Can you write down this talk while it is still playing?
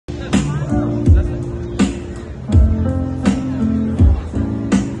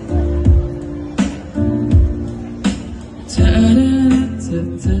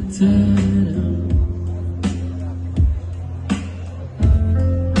settle.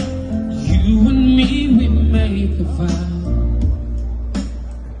 You and me, we make a vow,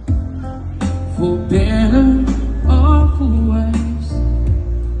 for better or for worse.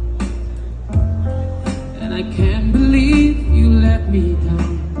 And I can't believe you let me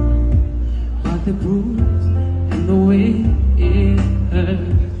down, but the bruise and the way it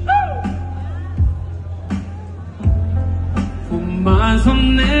hurts. For months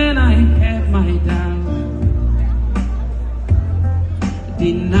on end I had my doubts,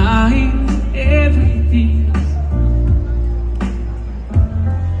 denying everything,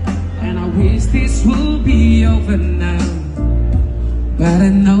 and I wish this would be over now, but I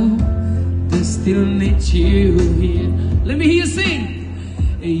know there's still need you here. Let me hear you sing.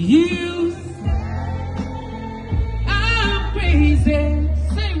 You, I'm crazy.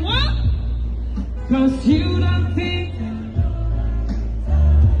 Say what? 'Cause you don't think.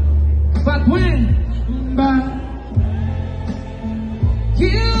 But when,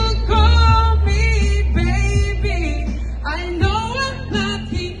 you call me baby, I know I'm not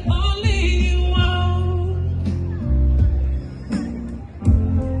the only one.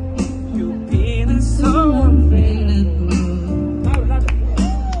 You've been so unavailable.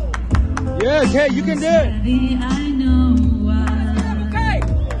 Yeah, okay, you can do it. I know why. Okay.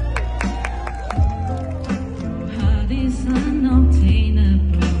 Your heart is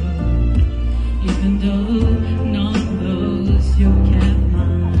unobtainable. Even though none knows you kept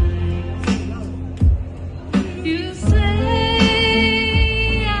mine. You say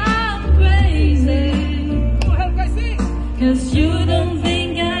I'm crazy, 'cause you don't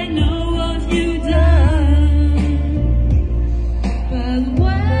think I know what you've done. But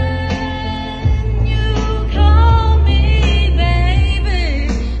when you call me baby,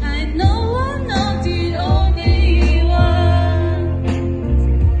 I know I'm not the only one.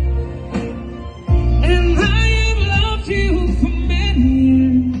 And I have loved you for many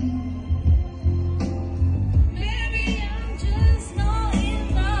years. Maybe I'm just not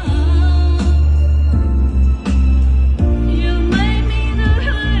enough. You made me the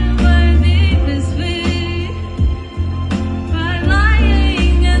hurt my deepest fear, by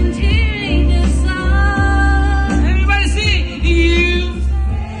lying and tearing us up. Everybody sing. You,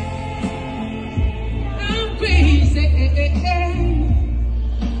 I'm crazy,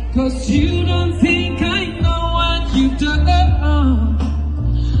 'cause you don't think I know what you've done.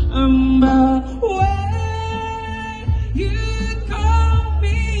 But when you call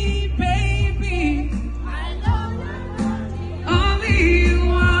me baby, I know I'm not the only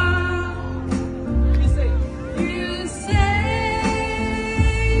one. You say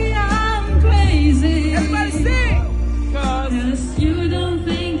I'm crazy. Everybody sing. 'Cause you don't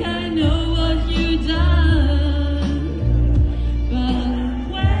think I know what you've done. But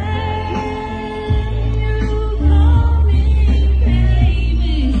when you call me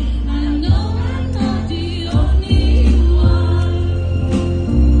baby, I know I'm not the only one.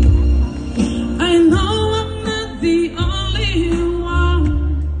 I know I'm not the only one.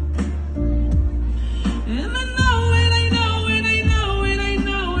 And I know, and I know, and I know, and I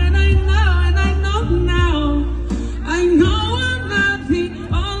know, and I know, and I know now. I know I'm not the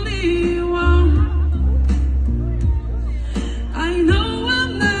only one. I know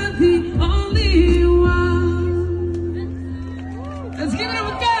I'm not the only one. Let's give it up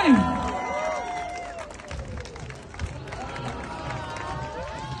again.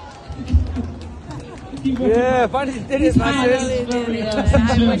 Yeah, finally did it, man. I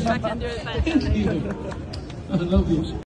wish I can do it better. I love you.